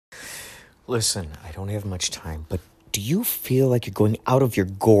Listen, I don't have much time, but do you feel like you're going out of your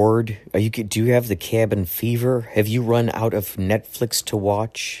gourd? Do you have the cabin fever? Have you run out of Netflix to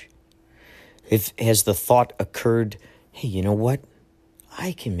watch? Has the thought occurred, hey, you know what?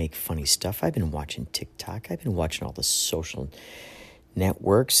 I can make funny stuff. I've been watching TikTok. I've been watching all the social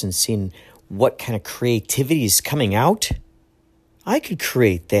networks and seeing what kind of creativity is coming out. I could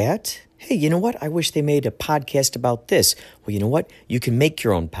create that. Hey, you know what? I wish they made a podcast about this. Well, you know what? You can make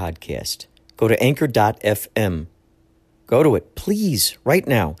your own podcast. Go to anchor.fm. Go to it, please, right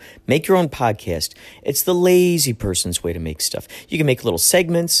now. Make your own podcast. It's the lazy person's way to make stuff. You can make little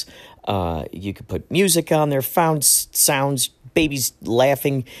segments. You can put music on there, found sounds, babies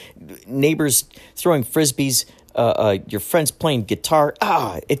laughing, neighbors throwing frisbees, your friends playing guitar.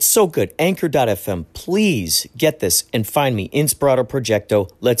 It's so good. Anchor.fm. Please get this and find me. Inspirato Projecto.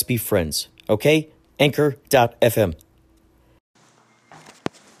 Let's be friends. Okay? Anchor.fm.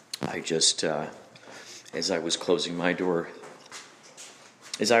 I just, as I was closing my door,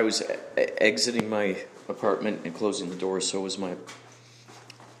 as I was exiting my apartment and closing the door, so was my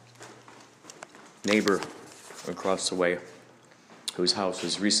neighbor across the way, whose house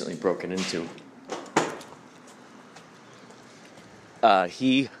was recently broken into.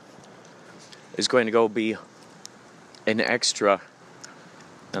 He is going to go be an extra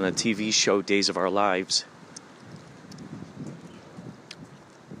on the TV show Days of Our Lives.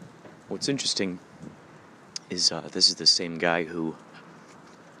 What's interesting is this is the same guy who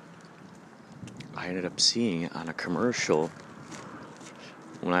I ended up seeing on a commercial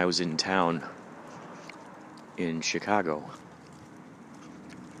when I was in town in Chicago.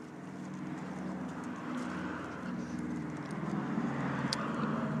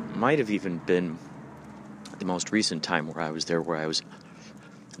 Might have even been the most recent time where I was there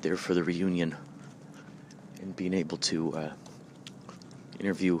for the reunion and being able to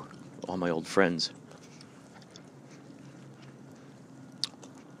interview all my old friends.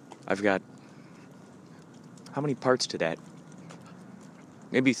 I've got, how many parts to that?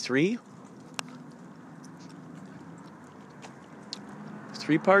 Maybe 3?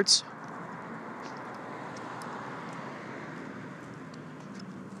 3 parts?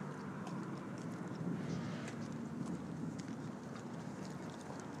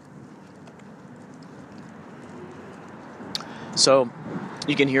 So,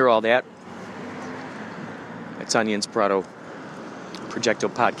 you can hear all that. It's on the Inspirato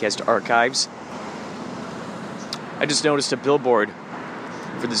Projecto Podcast Archives. I just noticed a billboard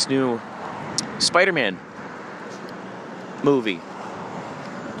for this new Spider-Man movie.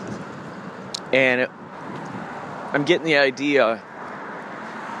 And I'm getting the idea,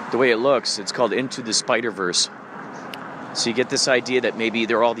 the way it looks, it's called Into the Spider-Verse. So you get this idea that maybe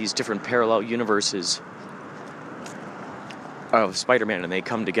there are all these different parallel universes of Spider-Man, and they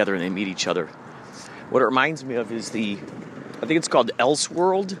come together and they meet each other. What it reminds me of is I think it's called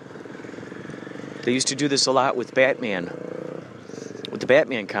Elseworld. They used to do this a lot with Batman, with the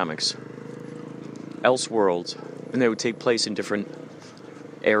Batman comics. Elseworlds, and they would take place in different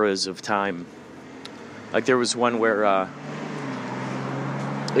eras of time. Like there was one where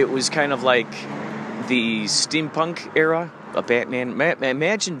it was kind of like the steampunk era of Batman.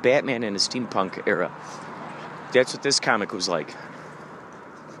 Imagine Batman in a steampunk era. That's what this comic was like.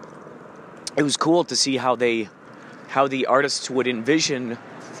 It was cool to see how the artists would envision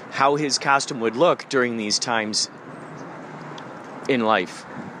how his costume would look during these times in life.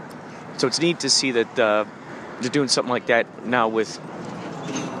 So it's neat to see that they're doing something like that now with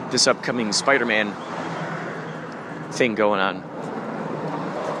this upcoming Spider-Man thing going on.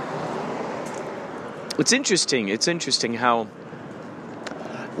 It's interesting how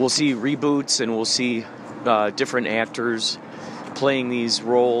we'll see reboots and we'll see different actors playing these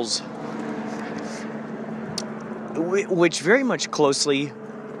roles, which very much closely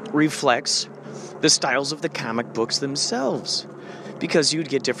reflects the styles of the comic books themselves, because you'd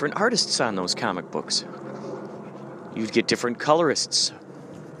get different artists on those comic books. You'd get different colorists,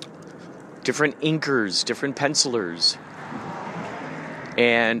 different inkers, different pencilers,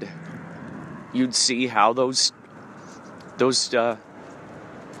 and you'd see how those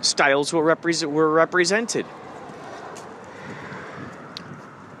styles were represented.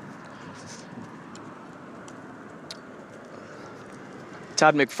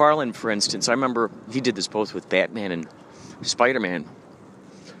 Todd McFarlane, for instance, I remember he did this both with Batman and Spider-Man.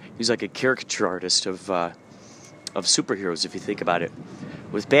 He's like a caricature artist of superheroes, if you think about it.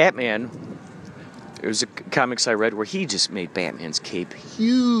 With Batman, there was comics I read where he just made Batman's cape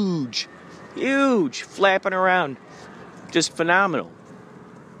huge, flapping around, just phenomenal.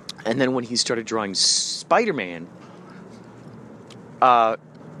 And then when he started drawing Spider-Man,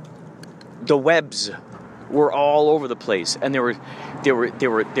 the webs were all over the place, and they were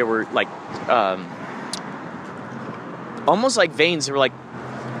like almost like veins. They were like,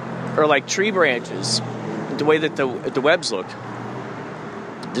 or like tree branches. The way that the webs looked,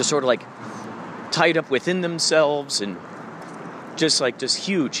 they're sort of like tied up within themselves, and just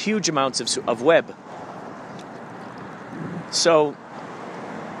huge amounts of web. So,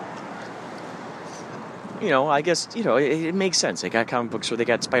 I guess, it makes sense. They got comic books where they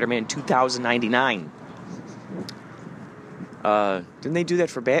got Spider-Man 2099. Didn't they do that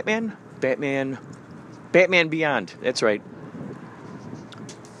for Batman? Batman Beyond. That's right.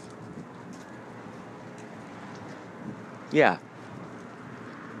 Yeah.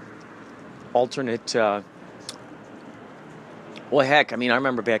 Alternate, well, heck, I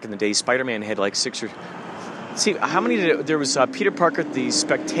remember back in the day, Spider-Man had like 6 or... See, how many there was Peter Parker, the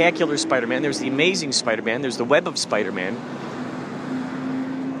Spectacular Spider-Man, there's the Amazing Spider-Man, there's the Web of Spider-Man.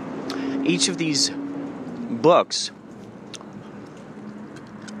 Each of these books,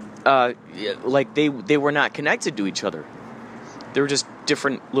 like they were not connected to each other. They were just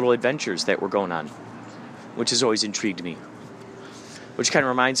different little adventures that were going on, which has always intrigued me. Which kind of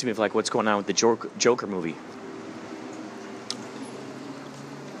reminds me of like what's going on with the Joker movie.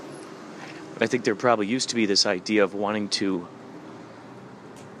 I think there probably used to be this idea of wanting to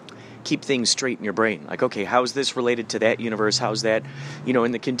keep things straight in your brain. Like, okay, how is this related to that universe? How's that?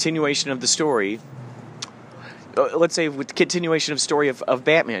 In the continuation of the story, let's say with the continuation of story of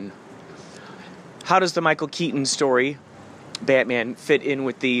Batman, how does the Michael Keaton story, Batman, fit in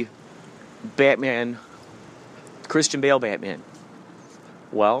with the Batman, Christian Bale Batman?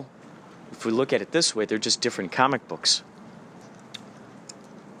 Well, if we look at it this way, they're just different comic books.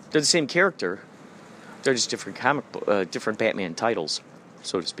 They're the same character. They're just different different Batman titles,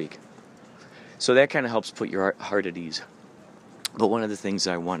 so to speak. So that kind of helps put your heart at ease. But one of the things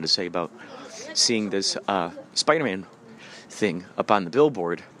I wanted to say about seeing this Spider-Man thing up on the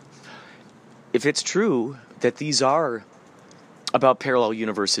billboard, if it's true that these are about parallel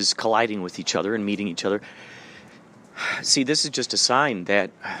universes colliding with each other and meeting each other, see, this is just a sign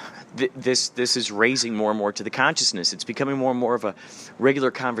that this is raising more and more to the consciousness. It's becoming more and more of a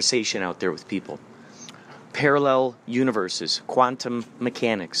regular conversation out there with people. Parallel universes, quantum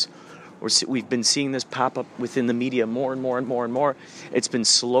mechanics. We've been seeing this pop up within the media more and more and more and more. It's been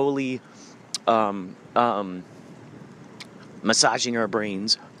slowly massaging our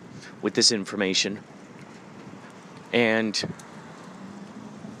brains with this information. And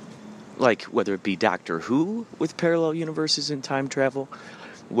like whether it be Doctor Who with parallel universes and time travel,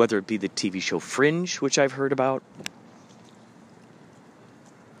 whether it be the TV show Fringe, which I've heard about.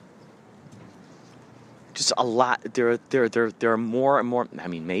 Just a lot. There are more and more.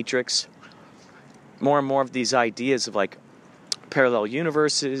 Matrix. More and more of these ideas of like parallel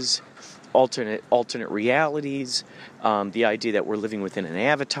universes, alternate realities. The idea that we're living within an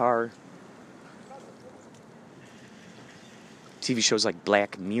avatar. TV shows like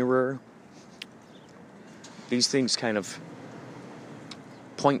Black Mirror. These things kind of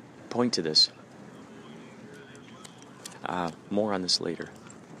point to this. More on this later.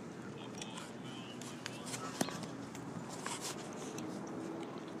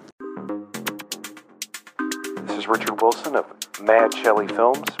 This is Richard Wilson of Mad Shelley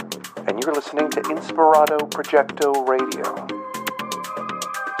Films, and you're listening to Inspirato Projecto Radio.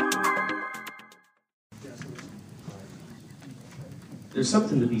 There's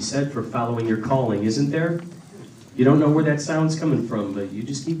something to be said for following your calling, isn't there? You don't know where that sound's coming from, but you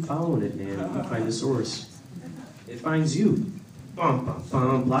just keep following it, man. You find the source. It finds you. Bum, bum,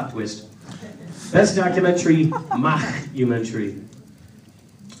 bum, plot twist. Best documentary, mockumentary.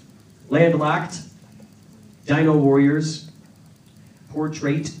 Landlocked, Dino Warriors,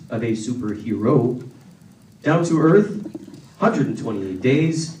 Portrait of a Superhero, Down to Earth, 128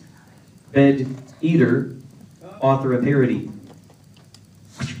 Days, Bed Eater, Author of Parody.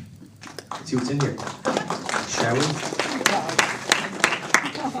 Let's see what's in here. Shall we?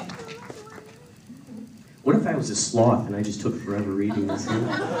 What if I was a sloth and I just took forever reading this thing?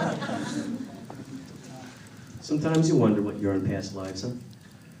 Sometimes you wonder what you're in past lives, huh?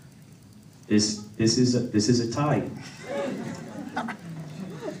 This is a tie.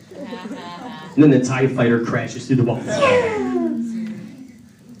 And then the TIE fighter crashes through the wall.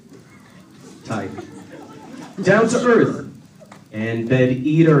 TIE. Down to Earth and Bed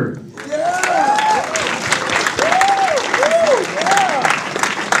Eater.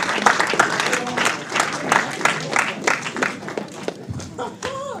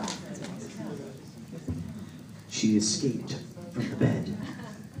 She escaped from the bed.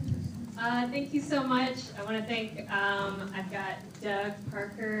 Thank you so much. I want to thank, I've got Doug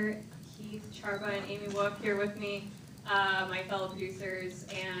Parker Keith, Charba, and Amy Wook here with me, my fellow producers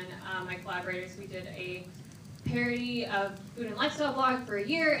and my collaborators. We did a parody of food and lifestyle blog for a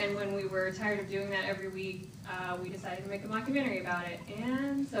year, and when we were tired of doing that every week, we decided to make a mockumentary about it.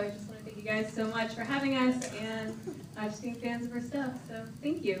 And so I just want to thank you guys so much for having us and just being fans of our stuff. So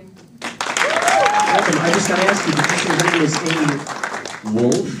thank you. Welcome. I just got to ask you, did you say her name was Amy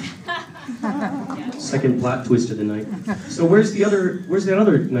Wolf? Yeah. Second plot twist of the night. So where's that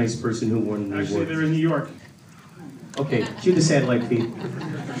other nice person who won the Actually, award? they're in New York. Okay, cue the satellite feed.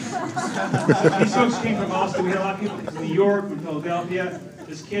 These folks came from Austin. We had a lot of people from New York, from Philadelphia.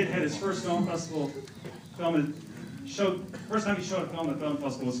 This kid had his first film festival film. First time he showed a film at film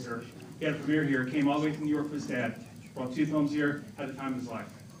festival was here. He had a premiere here. Came all the way from New York with his dad. Brought 2 films here. Had the time of his life.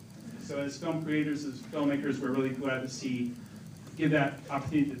 So as film creators, as filmmakers, we're really glad to give that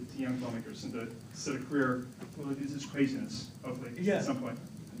opportunity to young filmmakers and to set a career with this craziness, hopefully, at some point.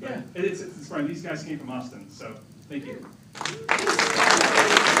 But it's fun. These guys came from Austin, so thank you. I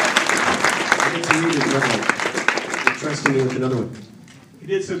get to read it, you're trusting me with another one. He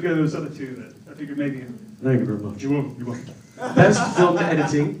did so good with those other 2 that I figured maybe. Thank you very much. You're welcome. You're welcome. Best film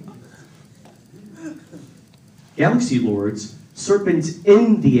editing. Galaxy Lords, Serpent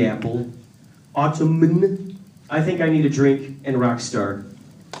in the Apple, Autumn, I Think I Need a Drink, and Rockstar.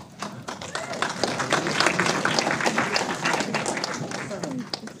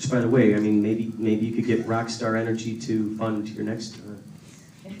 Which, by the way, I mean, maybe you could get Rockstar Energy to fund your next.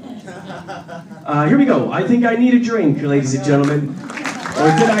 Here we go. I think I need a drink, ladies and gentlemen. Or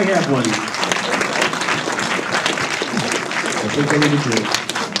did I have one? I think I need a drink.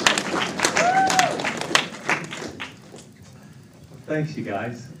 Thanks, you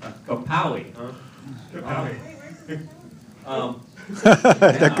guys. Kapowie, huh? Kapowie.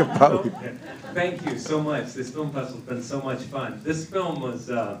 Thank you so much. This film festival's been so much fun. This film was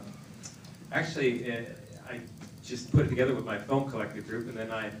actually I just put it together with my film collective group, and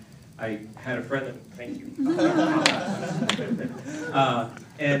then I had a friend that, thank you.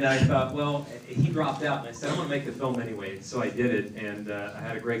 And I thought, well, he dropped out, and I said, I'm going to make the film anyway. So I did it, and I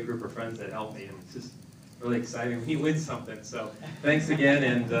had a great group of friends that helped me, and it's just really exciting when you win something. So thanks again,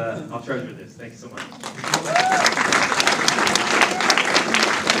 and I'll treasure this. Thanks so much.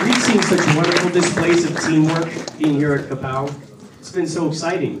 We've seen such wonderful displays of teamwork being here at Kapow. It's been so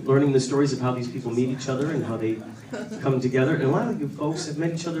exciting learning the stories of how these people meet each other and how they come together. And a lot of you folks have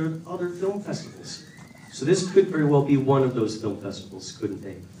met each other at other film festivals. So this could very well be one of those film festivals, couldn't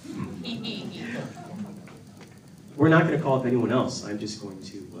they? We're not going to call up anyone else. I'm just going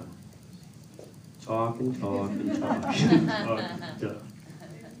to talk and talk and talk.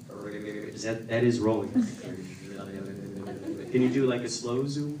 That is rolling. Can you do like a slow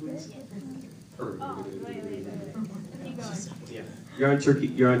zoom, please? Yeah. You're on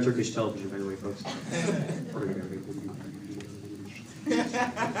Turkish television, by the way, folks.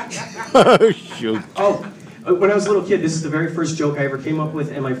 Shoot. Oh, when I was a little kid, this is the very first joke I ever came up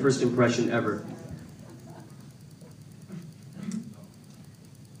with and my first impression ever.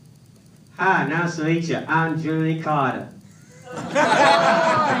 Hi, nice to meet you. I'm Jimmy Carter.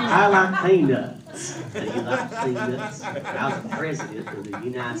 I like peanuts. Do you like peanuts? I was the president of the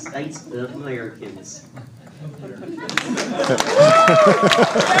United States of Americans.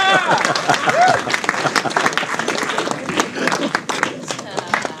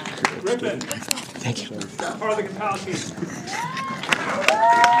 Rippin'. Thank you. Part of the Kapow team.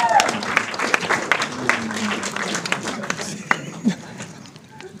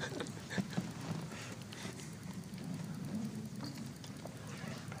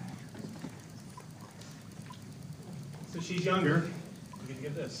 So she's younger. We get to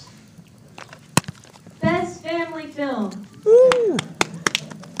get this. Best family film. Woo!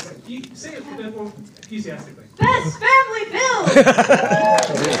 You say it a bit more enthusiastically. Best family film!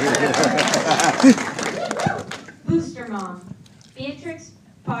 Booster Mom. Beatrix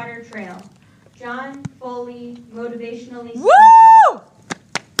Potter Trail. John Foley, motivationally speaking. Woo!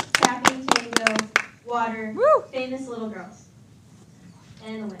 Tapping Tango. Water. Woo! Famous Little Girls.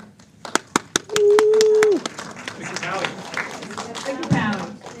 And the winner.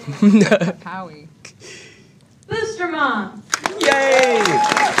 Howie. Booster Mom. Yay!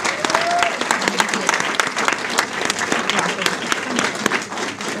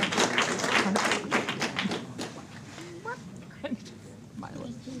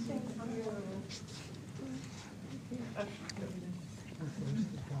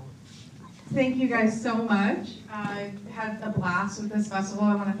 Thank you guys so much. I had a blast with this festival.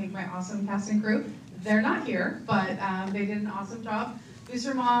 I want to thank my awesome cast and crew. They're not here, but they did an awesome job.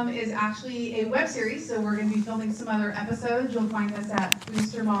 Booster Mom is actually a web series, so we're going to be filming some other episodes. You'll find us at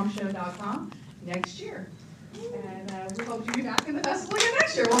boostermomshow.com next year. And we hope to be back in the festival again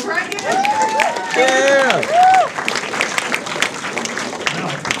next year. We'll try again next year. Yeah.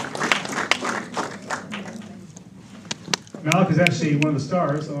 Malik is actually one of the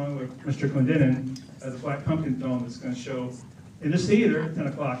stars, along with Mr. Clendenin, of the Black Pumpkin film that's going to show in this theater at 10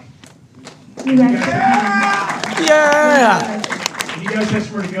 o'clock. Yeah. If you guys have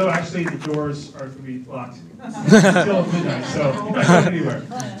somewhere to go, actually the doors are going to be locked until midnight, so you might go anywhere.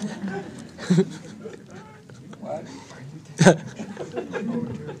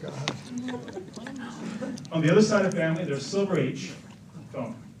 On the other side of family, there's Silver Age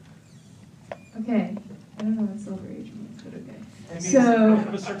film. Okay. I don't know what Silver Age means, but okay. So,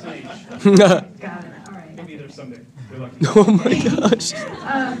 of a certain age. Got it. All right. Maybe there's someday. They're lucky. Oh my gosh.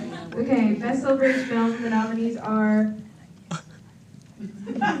 Okay, best Silver Age film. The nominees are.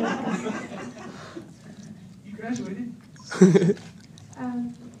 You graduated?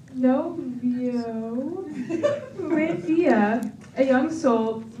 Novio, Via, A Young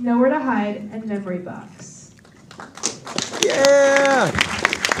Soul, Nowhere to Hide, and Memory Box. Yeah.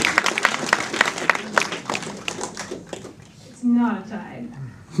 It's not a tie.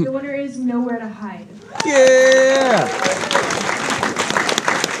 The winner is Nowhere to Hide. Yeah.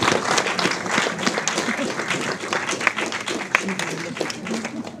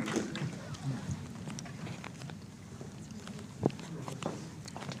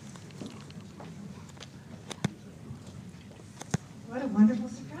 What a wonderful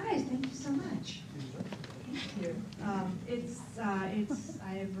surprise. Thank you so much. Thank you.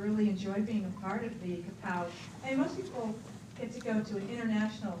 I have really enjoyed being a part of the Kapow. And most people get to go to an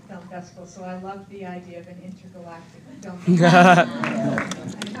international film festival, so I love the idea of an intergalactic film festival.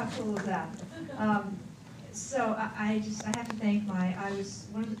 And how cool is that? So I have to thank I was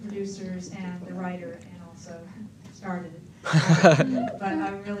one of the producers and the writer and also started it. But I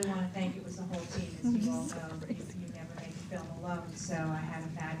really want to thank, it was the whole team, as you all know. You never make a film alone, so I had a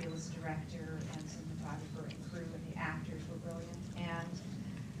fabulous director and cinematographer and crew, and the actors were brilliant. And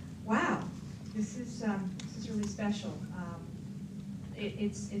wow, this is really special.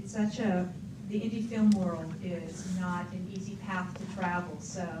 It's such the indie film world is not an easy path to travel,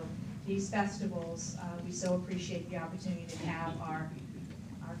 so these festivals, we so appreciate the opportunity to have our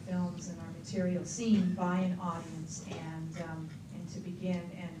films and our material seen by an audience, and to begin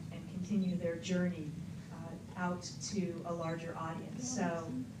and continue their journey out to a larger audience.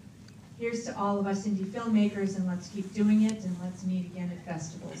 So here's to all of us indie filmmakers, and let's keep doing it, and let's meet again at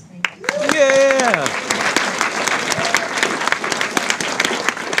festivals. Thank you. Yeah.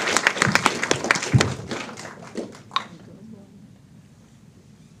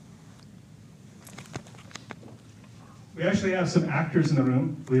 We actually have some actors in the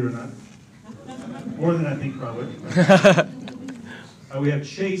room, believe it or not. More than I think, probably. We have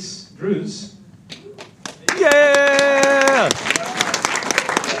Chase Drews. Yeah.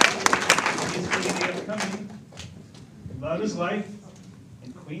 He's playing the upcoming Love is Life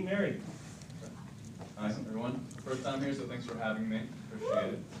and Queen Mary. Hi, everyone. First time here, so thanks for having me.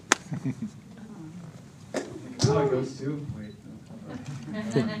 Appreciate it. How it goes too. Wait.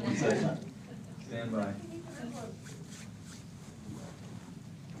 One second. Stand by.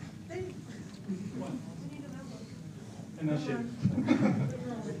 And no shit.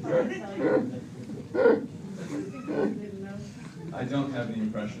 I don't have any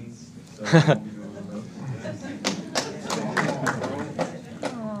impressions, so I won't be doing those.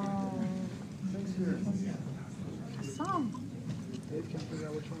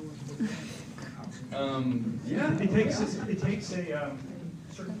 Yeah. It takes a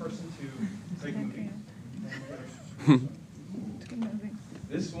certain person to make a movie.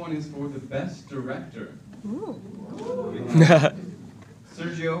 This one is for the best director. We have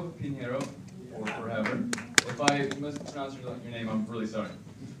Sergio Pinheiro, or Forever. If I mispronounce your name, I'm really sorry.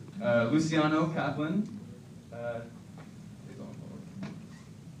 Luciano Kaplan.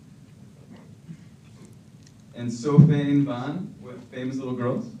 And Sophane Van with Famous Little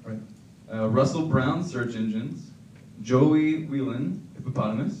Girls. Right. Russell Brown, Search Engines. Joey Whelan,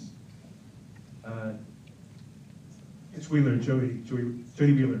 Hippopotamus. It's Wheeler, Jody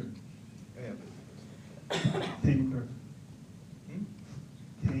Wheeler. Tane McClure.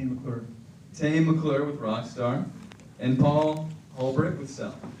 Tane McClure. Tane McClure with Rockstar. And Paul Holbrook with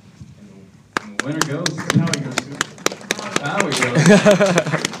Cell. And the winner goes. How he goes to. How he goes.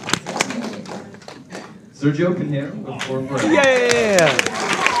 Sergio Pinheiro with Forever. Yeah.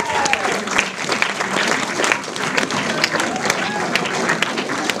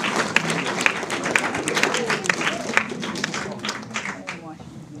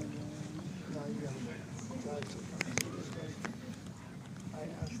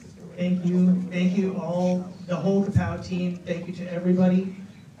 Thank you all, the whole Kapow team. Thank you to everybody.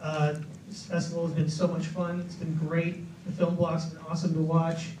 This festival has been so much fun. It's been great. The film block's been awesome to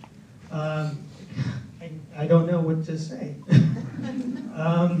watch. I don't know what to say.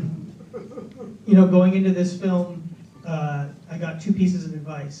 Going into this film, I got 2 pieces of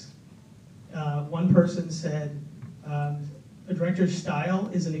advice. One person said, a director's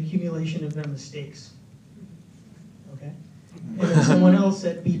style is an accumulation of their mistakes. Okay? And then someone else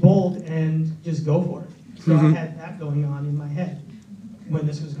said, be bold and just go for it. So I had that going on in my head when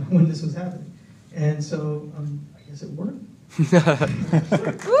this was happening. And so I guess it worked. Yeah!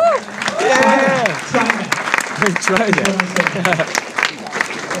 Try that.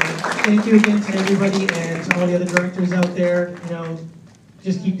 Thank you again to everybody and to all the other directors out there.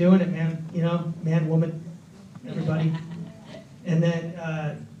 Just keep doing it, man. Man, woman, everybody. And then,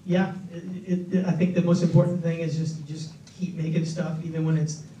 I think the most important thing is just keep making stuff, even when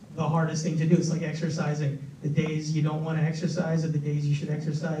it's the hardest thing to do. It's like exercising. The days you don't want to exercise are the days you should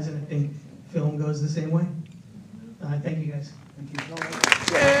exercise, and I think film goes the same way. Thank you, guys. Thank you.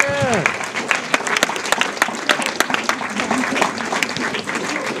 Yeah!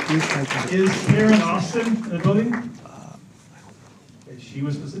 Is Karen Austin in the building? Okay, she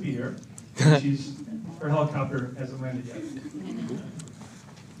was supposed to be here. Her helicopter hasn't landed yet.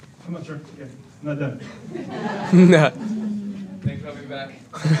 I'm not sure. Okay, I'm not done. Thanks for having me back.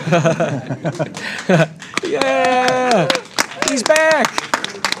 Yeah! He's back!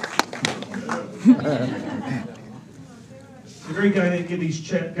 It's a great guy to give these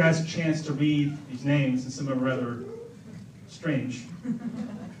guys a chance to read these names, and some of them are rather strange.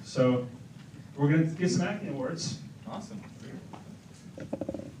 So we're going to get some acting awards. Awesome.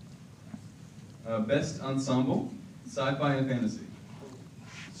 Best Ensemble, Sci-Fi and Fantasy.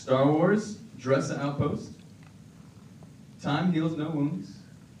 Star Wars, Dressa Outpost. Time Heals No Wounds.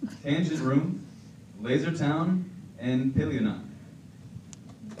 Tangent Room, Laser Town, and Paleonaut.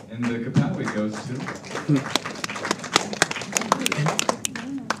 And the Kapow goes to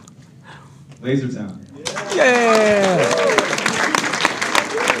Laser Town. Yeah!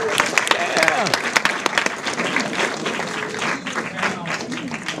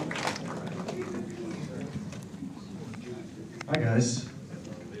 Hi guys.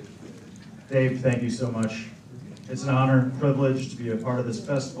 Dave, thank you so much. It's an honor, privilege to be a part of this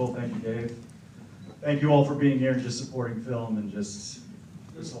festival. Thank you, Dave. Thank you all for being here and just supporting film, and just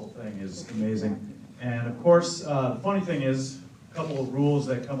this whole thing is amazing. And of course, the funny thing is, a couple of rules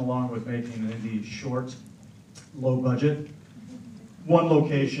that come along with making an indie short, low budget. 1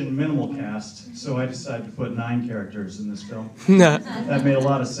 location, minimal cast, so I decided to put 9 characters in this film. That made a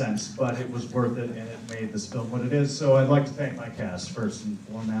lot of sense, but it was worth it, and it made this film what it is. So I'd like to thank my cast first and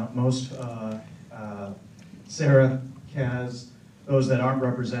foremost. Sarah, Kaz, those that aren't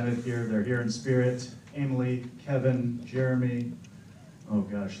represented here, they're here in spirit. Emily, Kevin, Jeremy, oh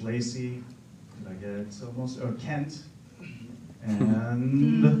gosh, Lacey, did I get it? So Kent,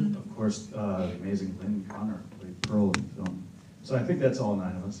 and of course, the amazing Lynn Connor played Pearl in the film. So I think that's all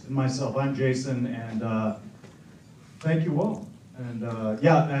 9 of us. And myself, I'm Jason, and thank you all. And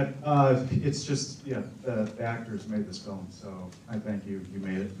it's just, the actors made this film, so I thank you. You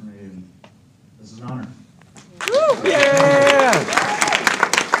made it for me, and this is an honor. Yeah!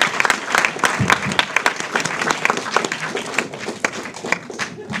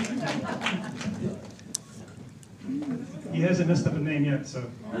 He hasn't messed up a name yet, so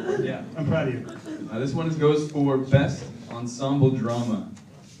Yeah. I'm proud of you. This one goes for Best Ensemble Drama.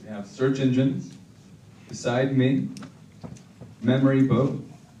 We have Search Engines, Beside Me, Memory Boat,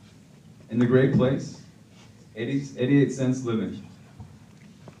 In the Great Place, 88 Cents Living.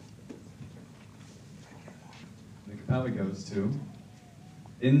 The Kapow goes to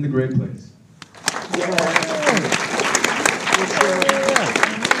In the Great Place.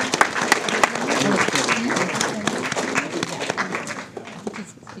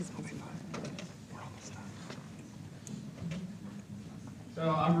 So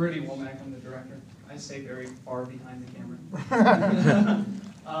I'm Rudy Womack, I'm the director. I stay very far behind the camera.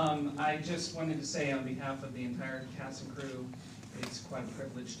 I just wanted to say on behalf of the entire cast and crew, it's quite a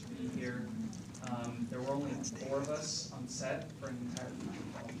privilege to be here. There were only 4 of us on set for an entire feature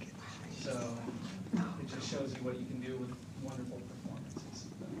film. So it just shows you what you can do with wonderful performances.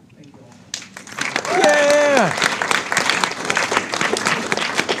 Thank you all. Yeah!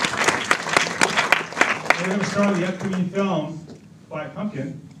 We're going to start the upcoming film, Black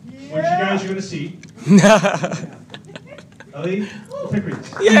Pumpkin, which you guys are going to see. Ellie, pick reads.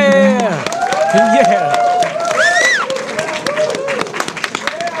 Yeah! Yeah!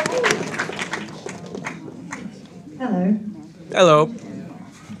 Hello. Hello.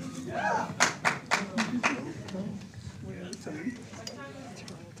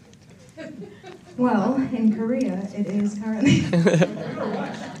 Well, in Korea, it is currently.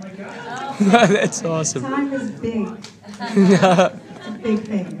 That's awesome. Time is big. It's a big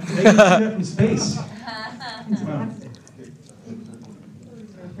thing. They can see that from space.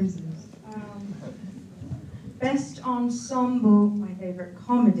 Best ensemble, my favorite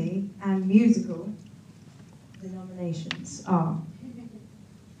comedy and musical. The nominations are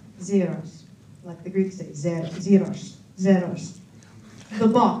Zeros, like the Greeks say, Zeros, Zeros. The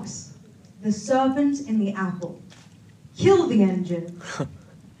Box, The Serpent in the Apple, Kill the Engine,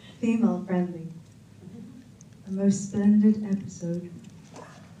 Female Friendly, The Most Splendid Episode,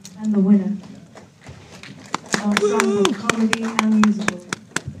 and the winner, ensemble comedy and musical.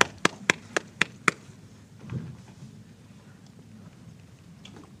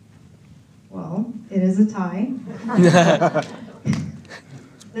 Well, it is a tie.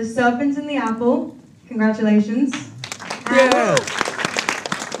 The Serpent in the Apple, congratulations. Yeah.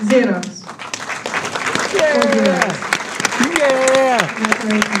 Zeros. Yeah. Yeah.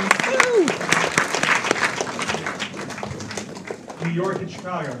 Congratulations. New York and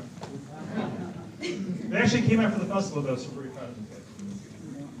Chicago. They actually came out for the festival though, so we're pretty proud of them.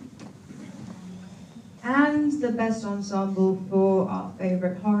 And the best ensemble for our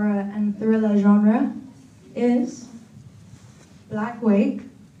favorite horror and thriller genre is Black Wake,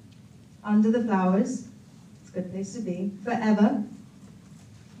 Under the Flowers, it's a good place to be, Forever,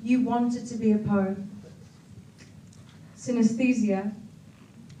 You Want It to Be a Poem, Synesthesia,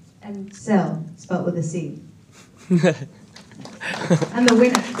 and Cell, spelled with a C. And the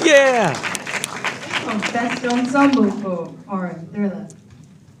winner. Yeah! Of best ensemble for horror and thriller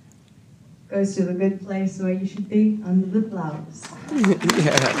goes to The Good Place Where You Should Be, Under the Flowers.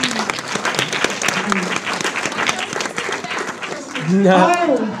 No.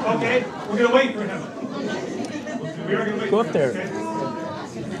 Oh. Okay, we're gonna wait for him. We are gonna wait. Go for up him, there. okay?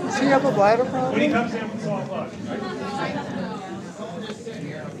 Does he have a bladder problem? When he comes in, it's all fun.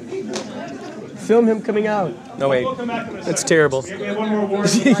 Film him coming out. No, wait. We'll come back in a That's second. terrible. We have one more award.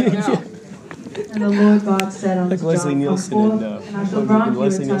 And the Lord God said unto Like Leslie John, Nielsen "Come and, forth, and I shall grant you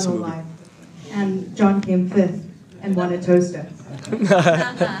Leslie eternal Nielsen movie. life." And John came fifth and won a toaster. We'll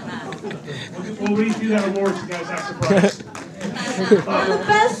read through that awards, you guys have surprise. The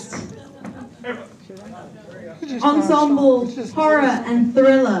best ensemble horror and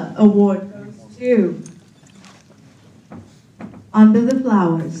thriller award goes to Under the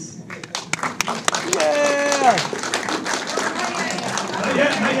Flowers. Yeah! Not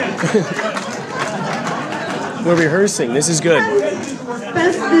yet, not yet. We're rehearsing. This is good.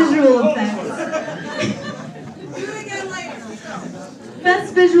 Best visual effects.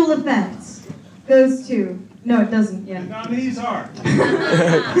 Best visual effects goes to, no, it doesn't yet. The nominees are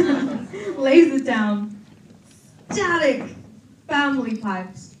Laser Down, Static, Family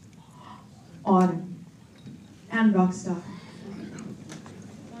Pipes, Autumn, and Rockstar.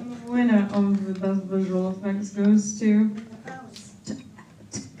 And the winner of the best visual effects goes to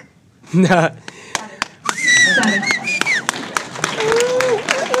Static.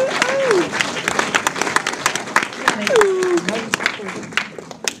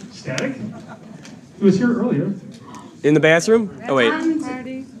 Static. He was here earlier. In the bathroom? Oh, wait. And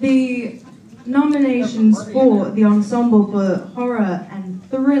the nominations for the ensemble for horror and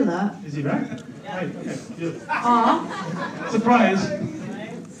thriller Is he back? Hi, okay. Good. are Surprise.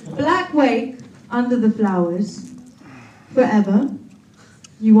 Black Wake, Under the Flowers, Forever,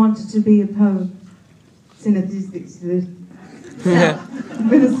 You Wanted to Be a Poem, Synesthesia,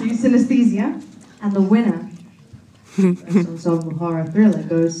 and the winner best ensemble horror thriller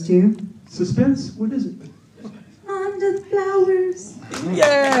goes to Suspense? What is it? Under the Flowers.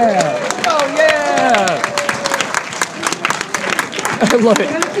 Yeah! Oh, yeah! I love it.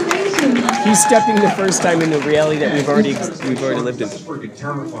 Congratulations. He's stepping the first time into reality that we've already lived in. This is freaking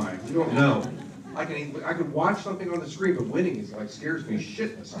terrifying. You don't know. I can watch something on the screen, but winning is like scares me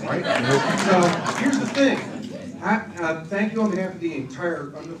shitless. All right. So here's the thing. Thank you on behalf of the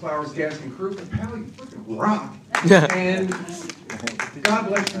entire Under the Flowers cast and crew. But pal, you freaking rock. And God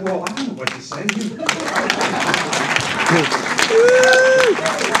bless you all. I don't know what to say.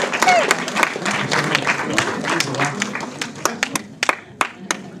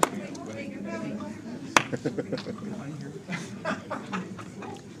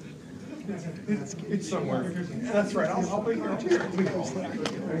 It's somewhere. That's right. I'll bring your chair.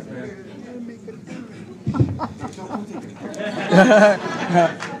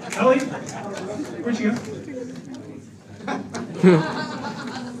 Ellie, where'd you go?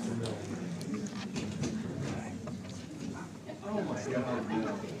 Oh my God.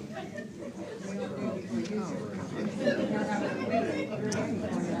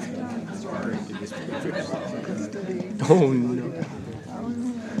 Oh no.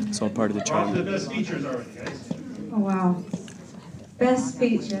 It's all part of the Off charm. to the best features already, guys. Oh wow. Best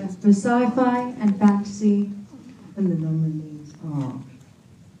feature for sci-fi and fantasy, and the nominees are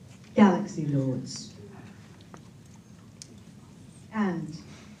Galaxy Lords and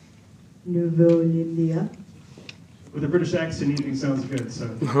Nouveau India. With a British accent, anything sounds good, so.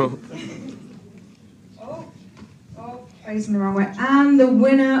 Facing the wrong way. And the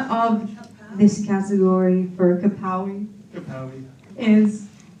winner of this category for Kapowie is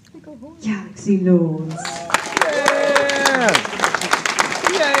Galaxy Lords.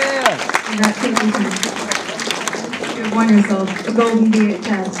 Congratulations. You've won yourself a golden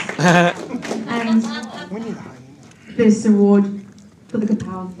VHS and this award for the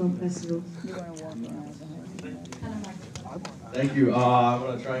Kapowie Film Festival. Thank you. I'm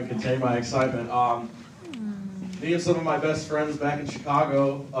going to try and contain my excitement. Me and some of my best friends back in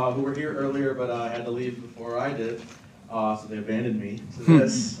Chicago, who were here earlier, but had to leave before I did, so they abandoned me to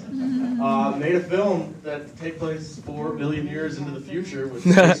this, made a film that takes place 4 billion years into the future with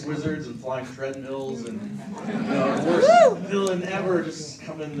space wizards and flying treadmills and the worst villain ever just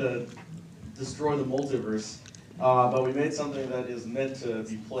coming to destroy the multiverse. But we made something that is meant to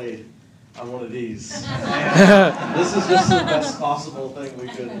be played on one of these. And this is just the best possible thing we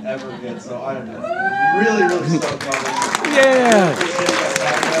could ever get, so I am really, really stoked on it. Yeah! Appreciate you guys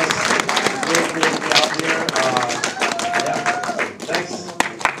having us. It's really cool to be out here. Thanks.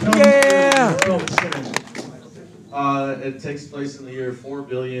 It takes place in the year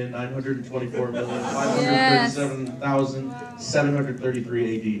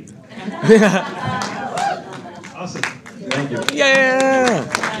 4,924,537,733 AD. Awesome. Thank you. Yeah!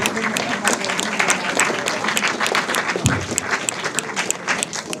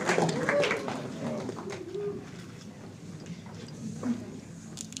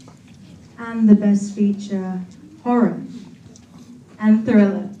 And the best feature, horror and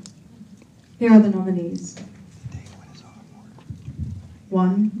thriller. Here are the nominees.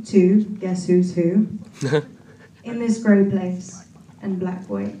 1, 2, guess who's who? In This Grey Place and Black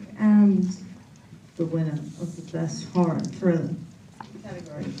Wake. And the winner of the best horror thriller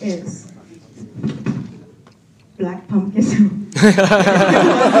category is Black Pumpkin.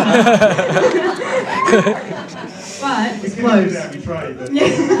 But it's close. We tried, but...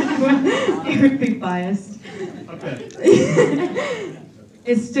 It would be biased. Okay.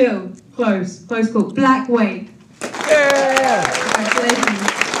 It's still close. Close call. Black Wake. Yeah! Congratulations.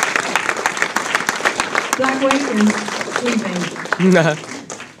 Black Wake is sleeping.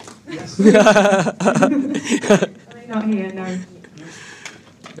 Not here, no.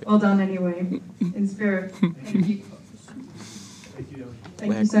 Well done anyway. In spirit. Thank you.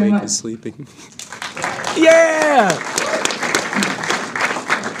 Thank you so Wake much. is sleeping. Yeah!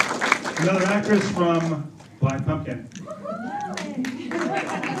 Another actress from Black Pumpkin.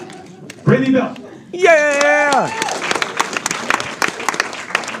 Brady Bell. Yeah!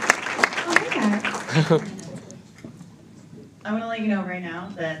 I want to let you know right now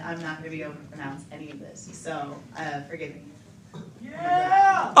that I'm not going to be able to pronounce any of this, so forgive me.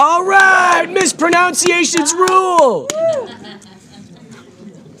 Yeah! All right! Mispronunciations rule!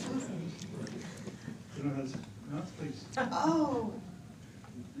 Oh.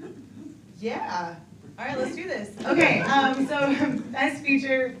 Yeah. All right, let's do this. Okay, so best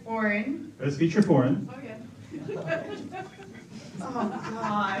feature foreign. Best feature foreign. Okay. Oh,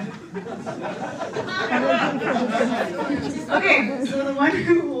 God. Okay, so the one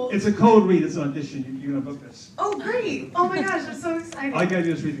who holds... It's a cold read. It's an audition. You're going to book this. Oh, great. Oh, my gosh, I'm so excited. All you got to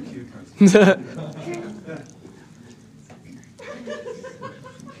do is read the cue cards.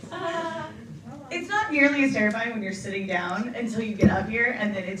 It's not nearly as terrifying when you're sitting down until you get up here,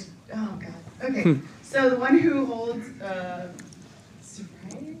 and then it's... Oh, God. Okay, so the one who holds...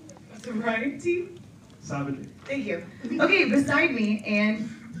 sobriety? Savagery. Thank you. Okay, beside me, and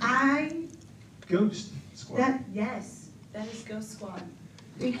I... Ghost Squad. Yes, that is Ghost Squad.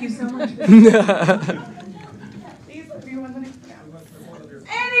 Thank you so much. Please let me one minute. And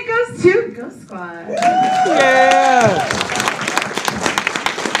it goes to Ghost Squad. Yeah!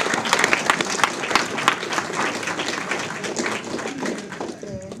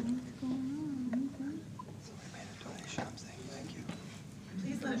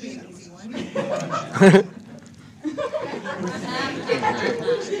 Please let it be an easy one.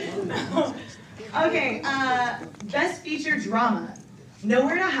 Okay, best feature drama.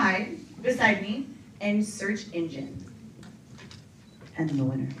 Nowhere to Hide, Beside Me, and Search Engine. And the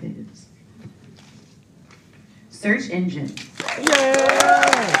winner is search engine.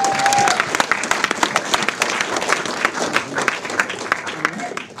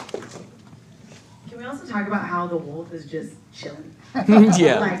 Can we also talk about how the wolf is just chilling?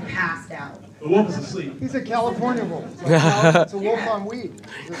 Yeah. Like passed out. The wolf is asleep. He's a California wolf. It's a wolf on weed.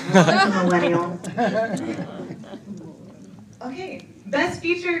 Like a millennial. Okay, best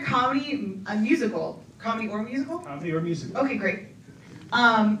feature comedy, musical. Comedy or musical? Comedy or musical. Okay, great.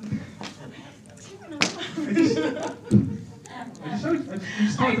 I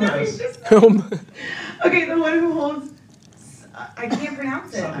know, okay, the one who holds, I can't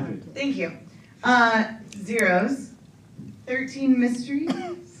pronounce it. Thank you. Zeros, 13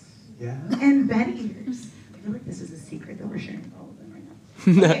 mysteries, and bed eaters. I feel like this is a secret that we're sharing with all of them right now.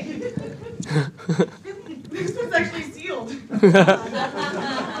 Okay. This one's actually sealed.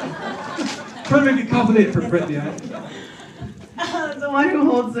 Trying to make it complicated for Brittany. The one who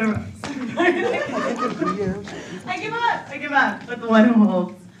holds the... I give up. But the one who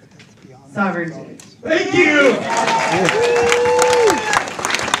holds sovereignty. Thank you!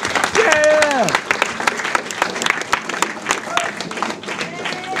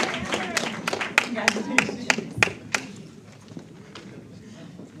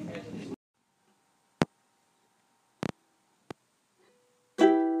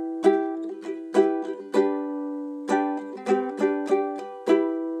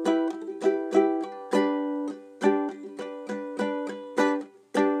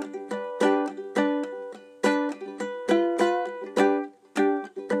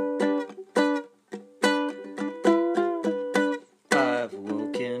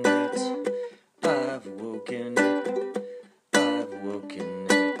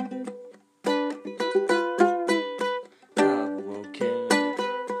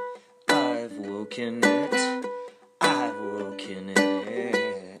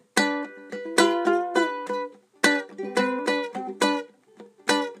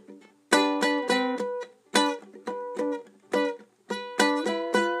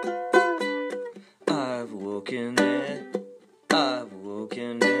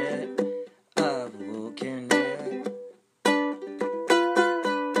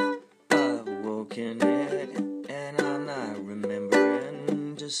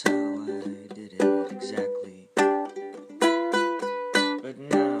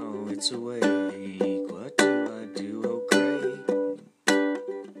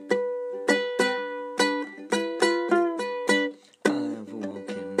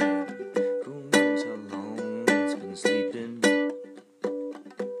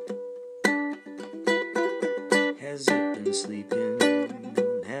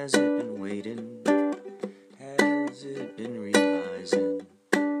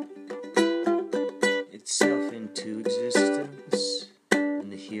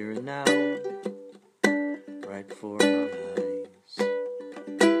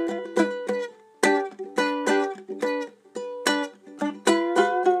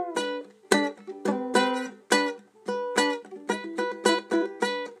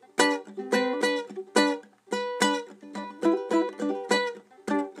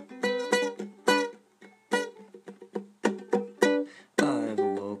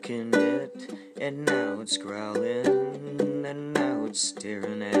 And now it's growling, and now it's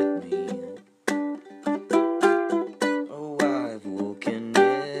staring at me. Oh, I've woken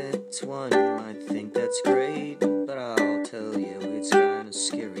it. One might think that's great, but I'll tell you it's kinda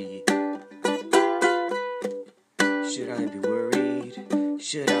scary. Should I be worried?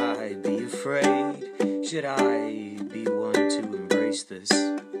 Should I be afraid? Should I be one to embrace this?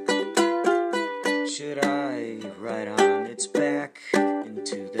 Should I ride on its back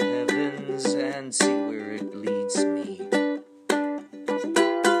into the heavens and see where it leads me?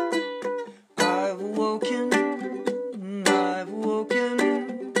 I've woken, I've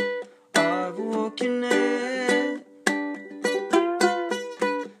woken, I've woken it.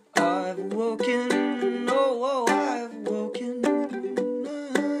 I've woken, oh, I've woken,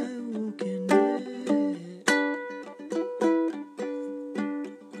 I've woken it.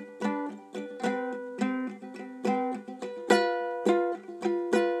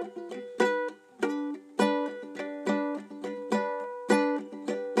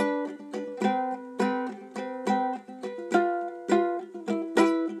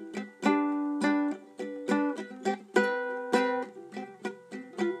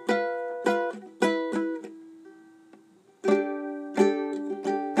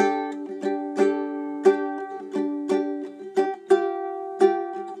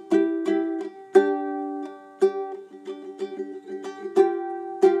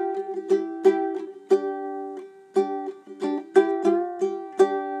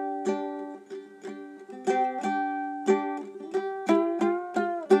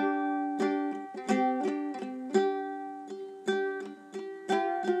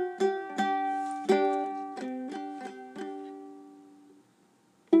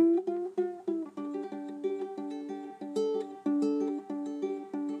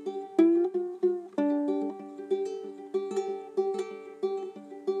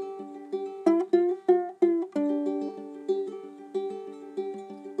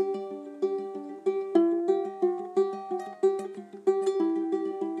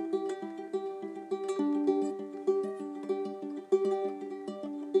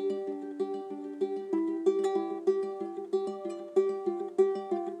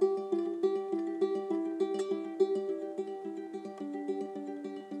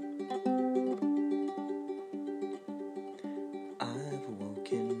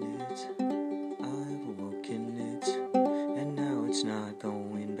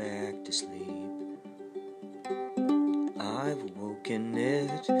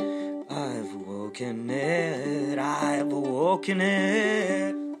 I've woken it, I've woken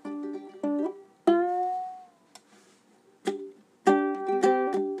it.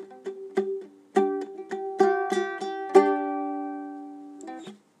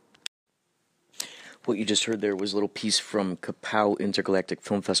 What you just heard there was a little piece from Kapow Intergalactic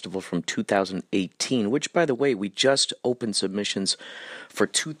Film Festival from 2018, which, by the way, we just opened submissions for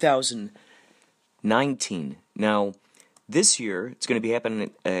 2019. Now, this year, it's going to be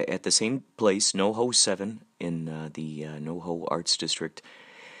happening at the same place, NoHo 7, in the NoHo Arts District.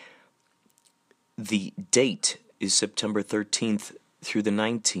 The date is September 13th through the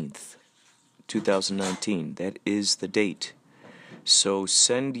 19th, 2019. That is the date. So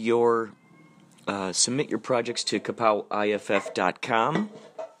send your... submit your projects to kapowiff.com.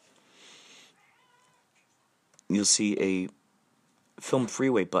 You'll see a Film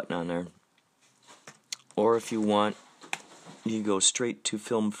Freeway button on there. Or if you want, you go straight to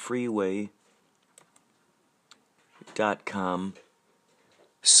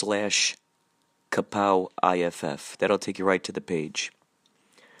filmfreeway.com/kapowiff. That'll take you right to the page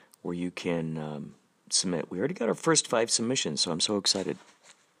where you can submit. We already got our first 5 submissions, so I'm so excited.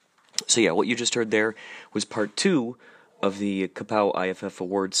 So yeah, what you just heard there was part 2 of the Kapow IFF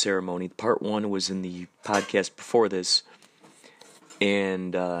Awards ceremony. Part 1 was in the podcast before this,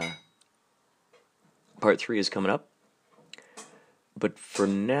 and part 3 is coming up. But for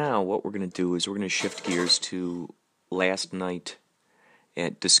now, what we're going to do is we're going to shift gears to last night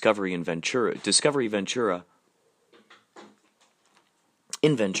at Discovery in Ventura. Discovery Ventura,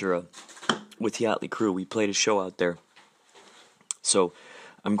 in Ventura, with the Yachtly crew. We played a show out there. So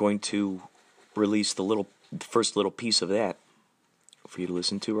I'm going to release the first little piece of that for you to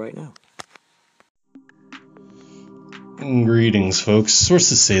listen to right now. Greetings, folks.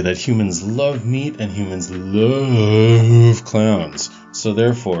 Sources say that humans love meat and humans love clowns. So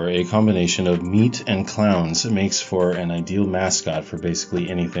therefore, a combination of meat and clowns makes for an ideal mascot for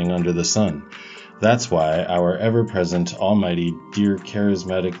basically anything under the sun. That's why our ever-present, almighty, dear,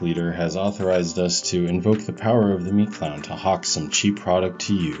 charismatic leader has authorized us to invoke the power of the meat clown to hawk some cheap product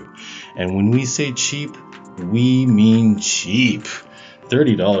to you. And when we say cheap, we mean cheap.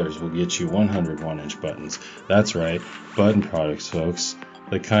 $30 will get you 100 1-inch buttons. That's right, button products, folks.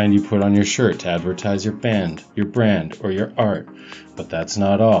 The kind you put on your shirt to advertise your band, your brand, or your art. But that's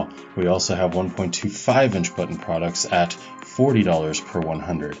not all. We also have 1.25-inch button products at $40 per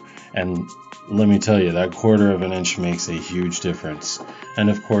 100. And let me tell you, that 1/4 of an inch makes a huge difference. And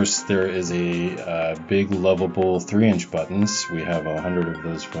of course, there is a big lovable 3-inch buttons. We have 100 of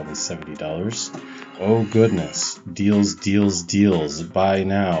those for only $70. Oh goodness, deals, deals, deals. Buy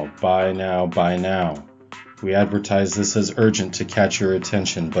now, buy now, buy now. We advertise this as urgent to catch your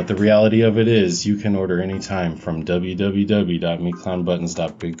attention, but the reality of it is you can order anytime from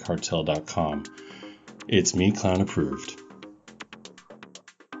www.meatclownbuttons.bigcartel.com. It's Meat Clown approved.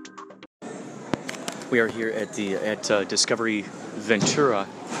 We are here at Discovery Ventura,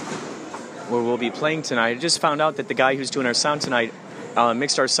 where we'll be playing tonight. I just found out that the guy who's doing our sound tonight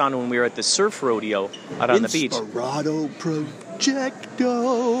mixed our sound when we were at the surf rodeo out on the beach. Inspirado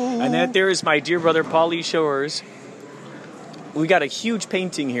Projecto. And that there is my dear brother Paulie Shores. We got a huge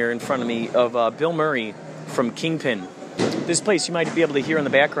painting here in front of me of Bill Murray from Kingpin. This place you might be able to hear in the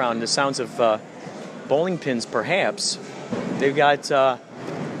background the sounds of bowling pins, perhaps. They've got 9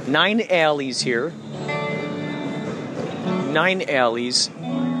 alleys here. 9 alleys.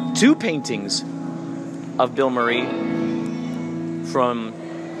 2 paintings of Bill Murray from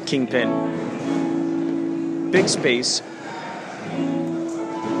Kingpin. Big space.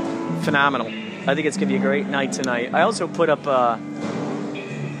 Phenomenal. I think it's going to be a great night tonight. I also put up a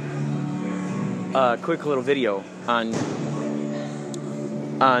quick little video on the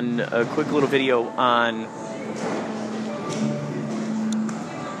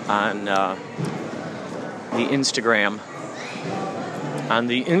Instagram. On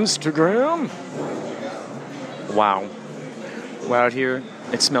the Instagram. Wow. We're out here.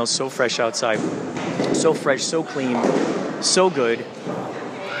 It smells so fresh outside. So fresh, so clean, so good.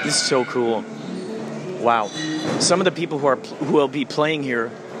 This is so cool. Wow. Some of the people who will be playing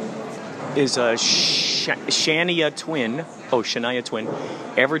here is a Shania Twin. Oh, Shania Twin.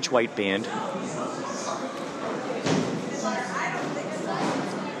 Average White Band.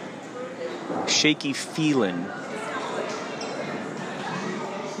 Shaky Feelin'.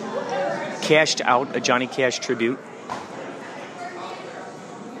 Cashed Out, a Johnny Cash tribute.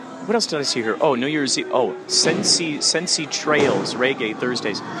 What else did I see here? Oh, New Year's Eve. Oh, Sensi Trails, Reggae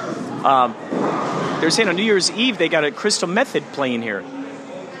Thursdays. They're saying on New Year's Eve they got a Crystal Method playing here.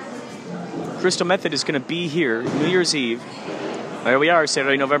 Crystal Method is going to be here New Year's Eve There we are,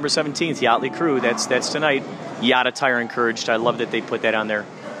 Saturday, November 17th, Yachtly Crew. That's tonight. Yacht Attire Encouraged. I love that they put that on there.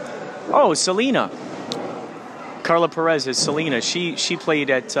 Oh, Selena. Carla Perez is Selena. She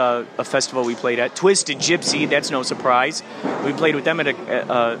played at a festival we played at. Twisted Gypsy, that's no surprise. We played with them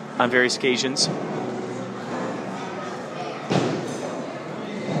on various occasions.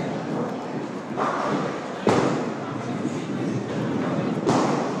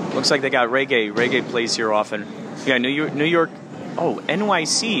 Looks like they got reggae. Reggae plays here often. Yeah, New York. Oh,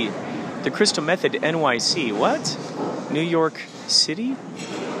 NYC. The Crystal Method NYC. What? New York City?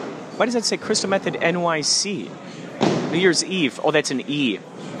 Why does that say Crystal Method NYC? New Year's Eve. Oh, that's an E.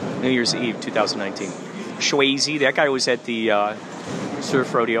 New Year's Eve, 2019. Swayze. That guy was at the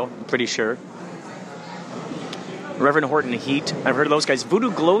Surf Rodeo, I'm pretty sure. Reverend Horton Heat. I've heard of those guys.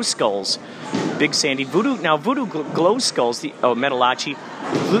 Voodoo Glow Skulls. Big Sandy. Voodoo Glow Skulls. Metalachi.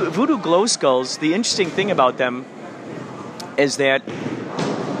 Voodoo Glow Skulls. The interesting thing about them is that...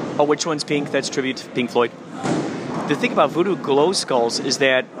 Oh, which one's Pink? That's tribute to Pink Floyd. The thing about Voodoo Glow Skulls is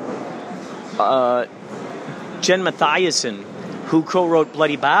that Jen Mathiasen, who co-wrote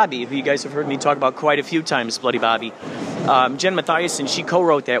Bloody Bobby, who you guys have heard me talk about quite a few times, Bloody Bobby. Jen Mathiasen, she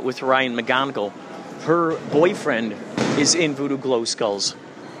co-wrote that with Ryan McGonigal. Her boyfriend is in Voodoo Glow Skulls.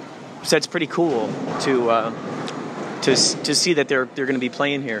 So that's pretty cool to see that they're going to be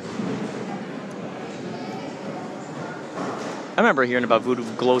playing here. I remember hearing about Voodoo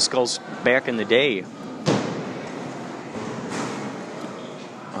Glow Skulls back in the day.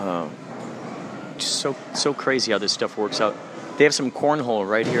 Just so crazy how this stuff works out. They have some cornhole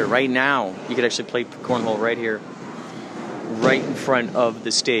right here, right now. You could actually play cornhole right here, right in front of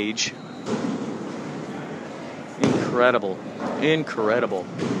the stage. Incredible. Incredible.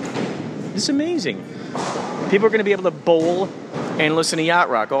 This is amazing. People are going to be able to bowl and listen to yacht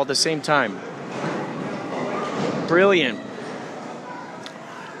rock all at the same time. Brilliant.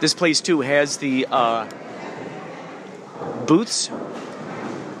 This place, too, has the booths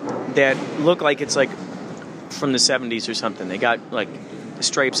that look like it's like from the 70s or something. They got like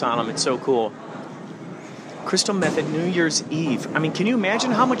stripes on them. It's so cool. Crystal Method New Year's Eve. I mean, can you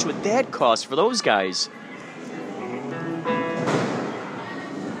imagine how much would that cost for those guys?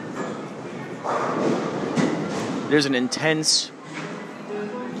 There's an intense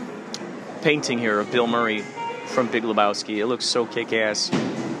painting here of Bill Murray from Big Lebowski. It looks so kick-ass.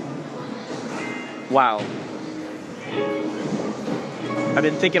 Wow. I've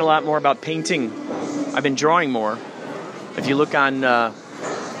been thinking a lot more about painting. I've been drawing more. If you look on the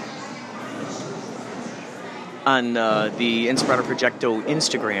Inspirato Projecto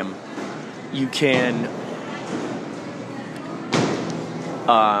Instagram, you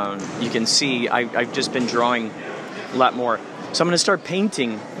can see I've just been drawing a lot more. So I'm going to start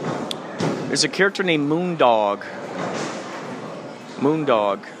painting. There's a character named Moondog,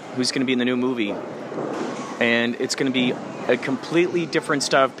 who's going to be in the new movie. And it's going to be a completely different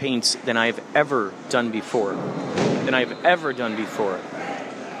style of paints than I've ever done before.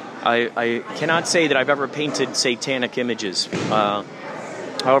 I cannot say that I've ever painted satanic images.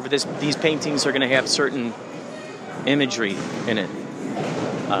 However, these paintings are going to have certain imagery in it.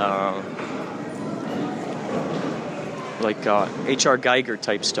 Like H.R. Geiger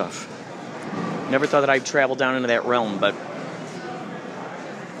type stuff. Never thought that I'd travel down into that realm, but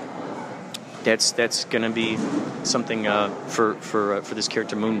that's going to be something for this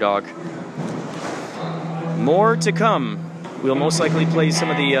character Moondog. More to come. We'll most likely play some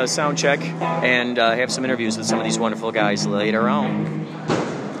of the sound check and have some interviews with some of these wonderful guys later on.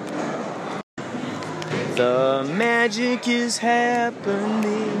 The magic is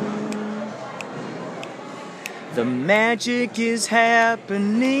happening. The magic is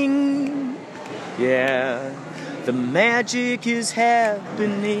happening. Yeah, the magic is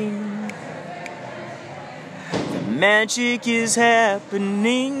happening. The magic is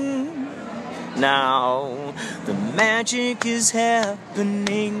happening now. The magic is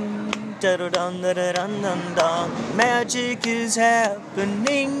happening. Da-da-dun-da-da-dun-dun-dun. Magic is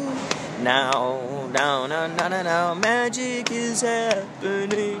happening now. Now, now, now, now, now. Magic is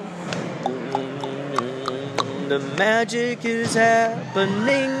happening. The magic is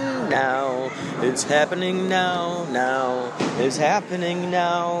happening now. It's happening now, now. It's happening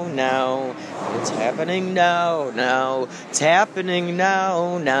now, now. It's happening now, now. It's happening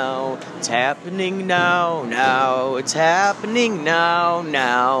now, now. It's happening now, now. It's happening now,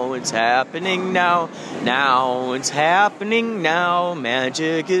 now. It's happening now, now. It's happening now.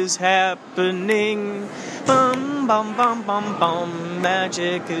 Magic is happening. Bum, bum, bum, bum, bum.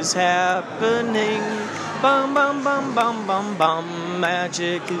 Magic is happening. Bum, bum, bum, bum, bum, bum.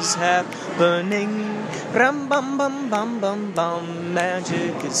 Magic is happening. Bum bum bum bum bum bum.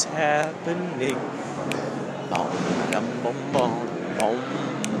 Magic is happening. Bum bum bum bum bum.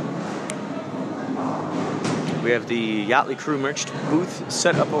 We have the Yachtly Crew merch booth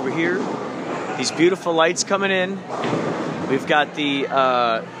set up over here. These beautiful lights coming in. We've got the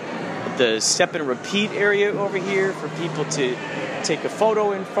step and repeat area over here for people to take a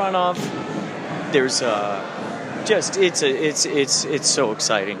photo in front of. There's it's so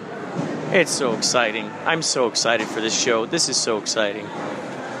exciting. It's so exciting. I'm so excited for this show. This is so exciting.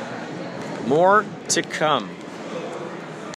 More to come.